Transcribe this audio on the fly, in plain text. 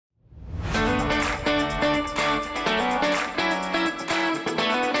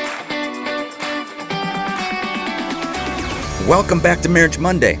Welcome back to Marriage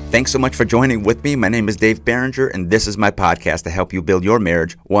Monday. Thanks so much for joining with me. My name is Dave Barringer, and this is my podcast to help you build your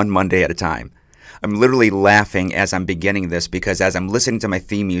marriage one Monday at a time. I'm literally laughing as I'm beginning this because as I'm listening to my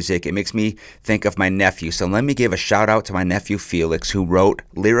theme music, it makes me think of my nephew. So let me give a shout out to my nephew Felix, who wrote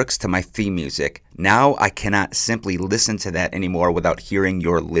lyrics to my theme music. Now I cannot simply listen to that anymore without hearing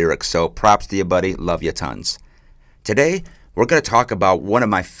your lyrics. So props to you, buddy. Love you tons. Today, we're going to talk about one of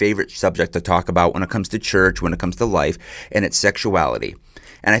my favorite subjects to talk about when it comes to church, when it comes to life, and it's sexuality.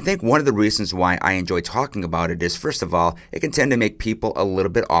 And I think one of the reasons why I enjoy talking about it is, first of all, it can tend to make people a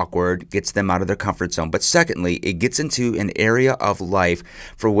little bit awkward, gets them out of their comfort zone. But secondly, it gets into an area of life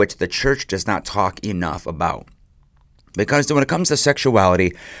for which the church does not talk enough about. Because when it comes to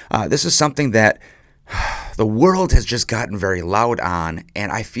sexuality, this is something that the world has just gotten very loud on,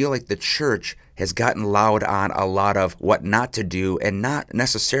 and I feel like the church has gotten loud on a lot of what not to do and not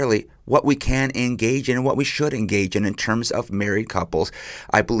necessarily what we can engage in and what we should engage in terms of married couples.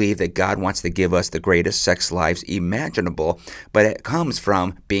 I believe that God wants to give us the greatest sex lives imaginable, but it comes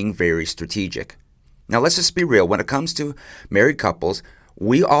from being very strategic. Now, let's just be real. When it comes to married couples,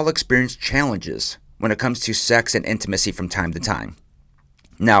 we all experience challenges when it comes to sex and intimacy from time to time.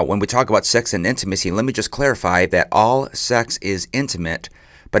 Now, when we talk about sex and intimacy, let me just clarify that all sex is intimate,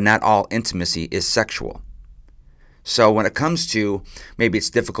 but not all intimacy is sexual. So when it comes to maybe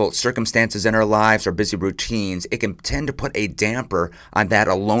it's difficult circumstances in our lives or busy routines, it can tend to put a damper on that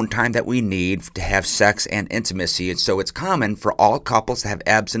alone time that we need to have sex and intimacy. And so it's common for all couples to have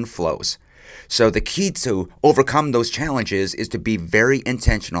ebbs and flows. So the key to overcome those challenges is to be very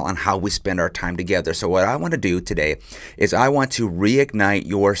intentional on how we spend our time together. So what I want to do today is I want to reignite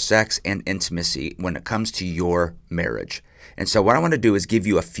your sex and intimacy when it comes to your marriage. And so what I want to do is give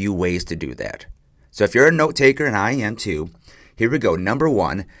you a few ways to do that. So if you're a note taker, and I am too, here we go. Number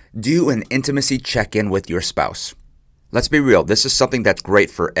one, do an intimacy check-in with your spouse. Let's be real. This is something that's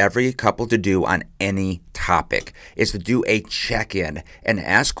great for every couple to do on any topic, is to do a check-in and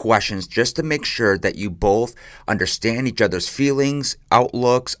ask questions just to make sure that you both understand each other's feelings,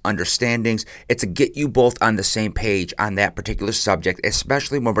 outlooks, understandings. It's to get you both on the same page on that particular subject,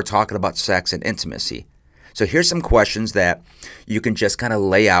 especially when we're talking about sex and intimacy. So here's some questions that you can just kind of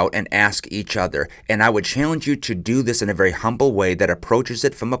lay out and ask each other. And I would challenge you to do this in a very humble way that approaches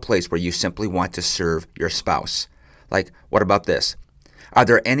it from a place where you simply want to serve your spouse. Like, what about this? Are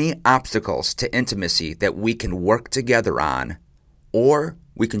there any obstacles to intimacy that we can work together on, or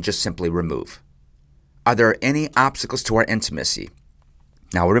we can just simply remove? Are there any obstacles to our intimacy?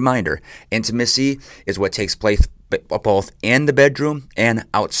 Now, a reminder, intimacy is what takes place both in the bedroom and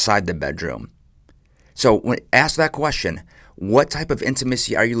outside the bedroom. So ask that question. What type of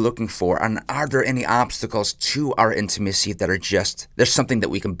intimacy are you looking for? And are there any obstacles to our intimacy that are just, there's something that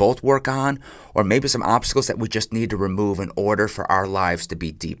we can both work on, or maybe some obstacles that we just need to remove in order for our lives to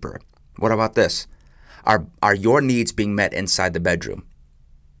be deeper? What about this? Are your needs being met inside the bedroom?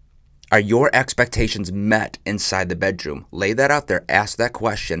 Are your expectations met inside the bedroom? Lay that out there. Ask that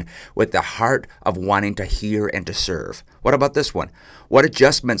question with the heart of wanting to hear and to serve. What about this one? What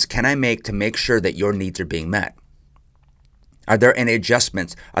adjustments can I make to make sure that your needs are being met? Are there any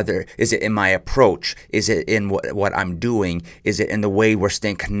adjustments? Is it in my approach? Is it in what I'm doing? Is it in the way we're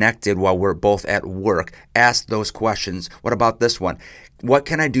staying connected while we're both at work? Ask those questions. What about this one? What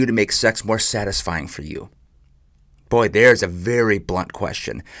can I do to make sex more satisfying for you? Boy, there's a very blunt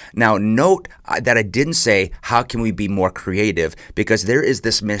question. Now, note that I didn't say, how can we be more creative? Because there is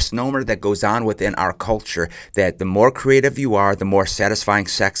this misnomer that goes on within our culture that the more creative you are, the more satisfying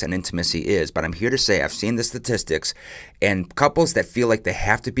sex and intimacy is. But I'm here to say, I've seen the statistics, and couples that feel like they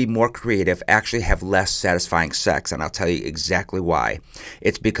have to be more creative actually have less satisfying sex. And I'll tell you exactly why.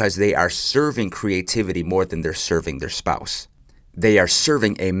 It's because they are serving creativity more than they're serving their spouse. They are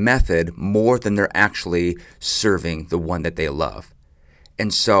serving a method more than they're actually serving the one that they love.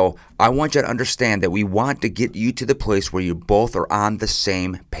 And so I want you to understand that we want to get you to the place where you both are on the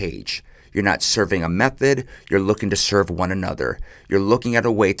same page. You're not serving a method, you're looking to serve one another. You're looking at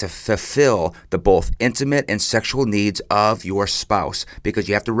a way to fulfill the both intimate and sexual needs of your spouse, because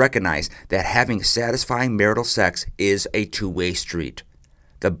you have to recognize that having satisfying marital sex is a two-way street.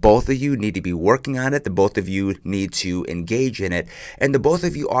 The both of you need to be working on it, the both of you need to engage in it, and the both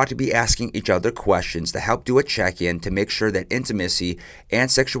of you ought to be asking each other questions to help do a check-in to make sure that intimacy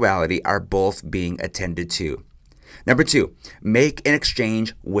and sexuality are both being attended to. Number 2, make and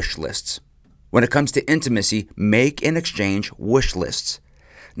exchange wish lists. When it comes to intimacy, make and exchange wish lists.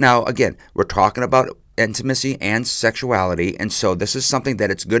 Now, again, we're talking about intimacy and sexuality, and so this is something that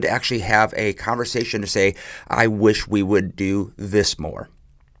it's good to actually have a conversation to say, I wish we would do this more.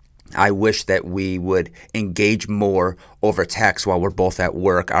 I wish that we would engage more over text while we're both at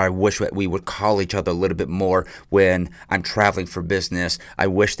work. I wish that we would call each other a little bit more when I'm traveling for business. I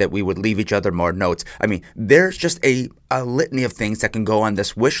wish that we would leave each other more notes. I mean, there's just a litany of things that can go on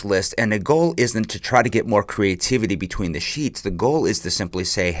this wish list, and the goal isn't to try to get more creativity between the sheets. The goal is to simply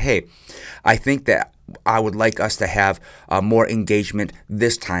say, hey, I think that I would like us to have more engagement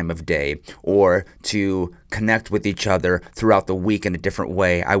this time of day, or to connect with each other throughout the week in a different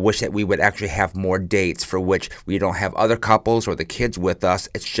way. I wish that we would actually have more dates for which we don't have other couples or the kids with us.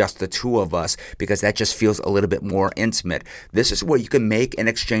 It's just the two of us, because that just feels a little bit more intimate. This is where you can make and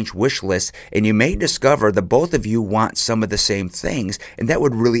exchange wish lists, and you may discover that both of you want some of the same things, and that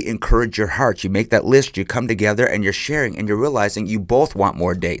would really encourage your hearts. You make that list, you come together, and you're sharing, and you're realizing you both want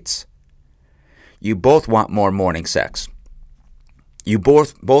more dates. You both want more morning sex. You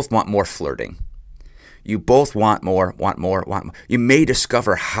both want more flirting. You both want more. You may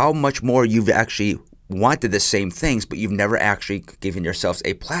discover how much more you've actually wanted the same things, but you've never actually given yourselves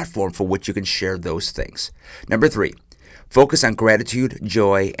a platform for which you can share those things. Number 3, focus on gratitude,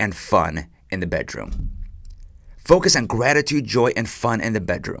 joy, and fun in the bedroom. Focus on gratitude, joy, and fun in the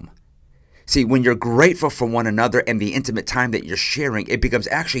bedroom. See, when you're grateful for one another and the intimate time that you're sharing, it becomes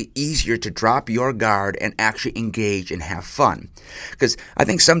actually easier to drop your guard and actually engage and have fun. Because I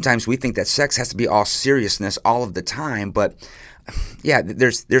think sometimes we think that sex has to be all seriousness all of the time, but yeah,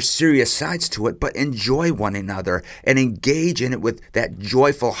 there's serious sides to it, but enjoy one another and engage in it with that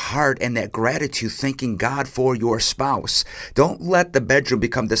joyful heart and that gratitude, thanking God for your spouse. Don't let the bedroom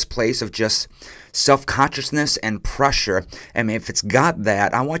become this place of just self-consciousness and pressure. I mean, if it's got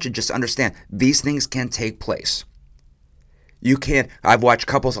that, I want you to just understand these things can take place. You can't, I've watched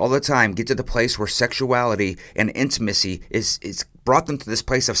couples all the time get to the place where sexuality and intimacy is brought them to this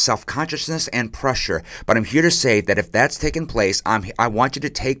place of self-consciousness and pressure. But I'm here to say that if that's taken place, I want you to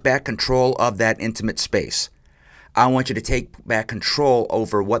take back control of that intimate space. I want you to take back control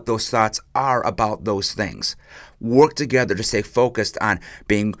over what those thoughts are about those things. Work together to stay focused on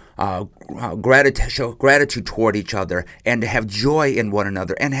being show gratitude toward each other, and to have joy in one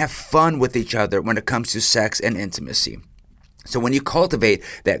another, and have fun with each other when it comes to sex and intimacy. So when you cultivate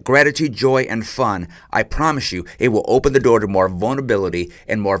that gratitude, joy, and fun, I promise you, it will open the door to more vulnerability,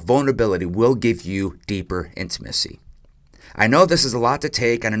 and more vulnerability will give you deeper intimacy. I know this is a lot to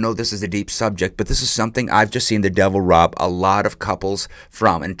take, and I know this is a deep subject, but this is something I've just seen the devil rob a lot of couples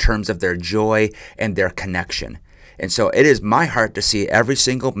from in terms of their joy and their connection. And so it is my heart to see every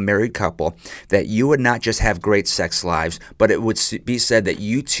single married couple that you would not just have great sex lives, but it would be said that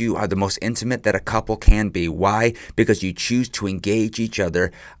you two are the most intimate that a couple can be. Why? Because you choose to engage each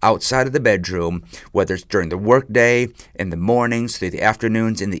other outside of the bedroom, whether it's during the workday, in the mornings, through the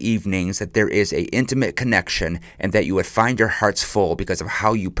afternoons, in the evenings, that there is an intimate connection, and that you would find your hearts full because of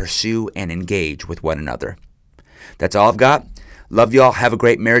how you pursue and engage with one another. That's all I've got. Love y'all. Have a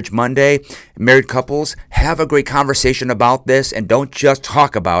great Marriage Monday. Married couples, have a great conversation about this, and don't just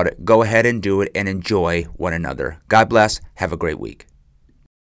talk about it. Go ahead and do it and enjoy one another. God bless. Have a great week.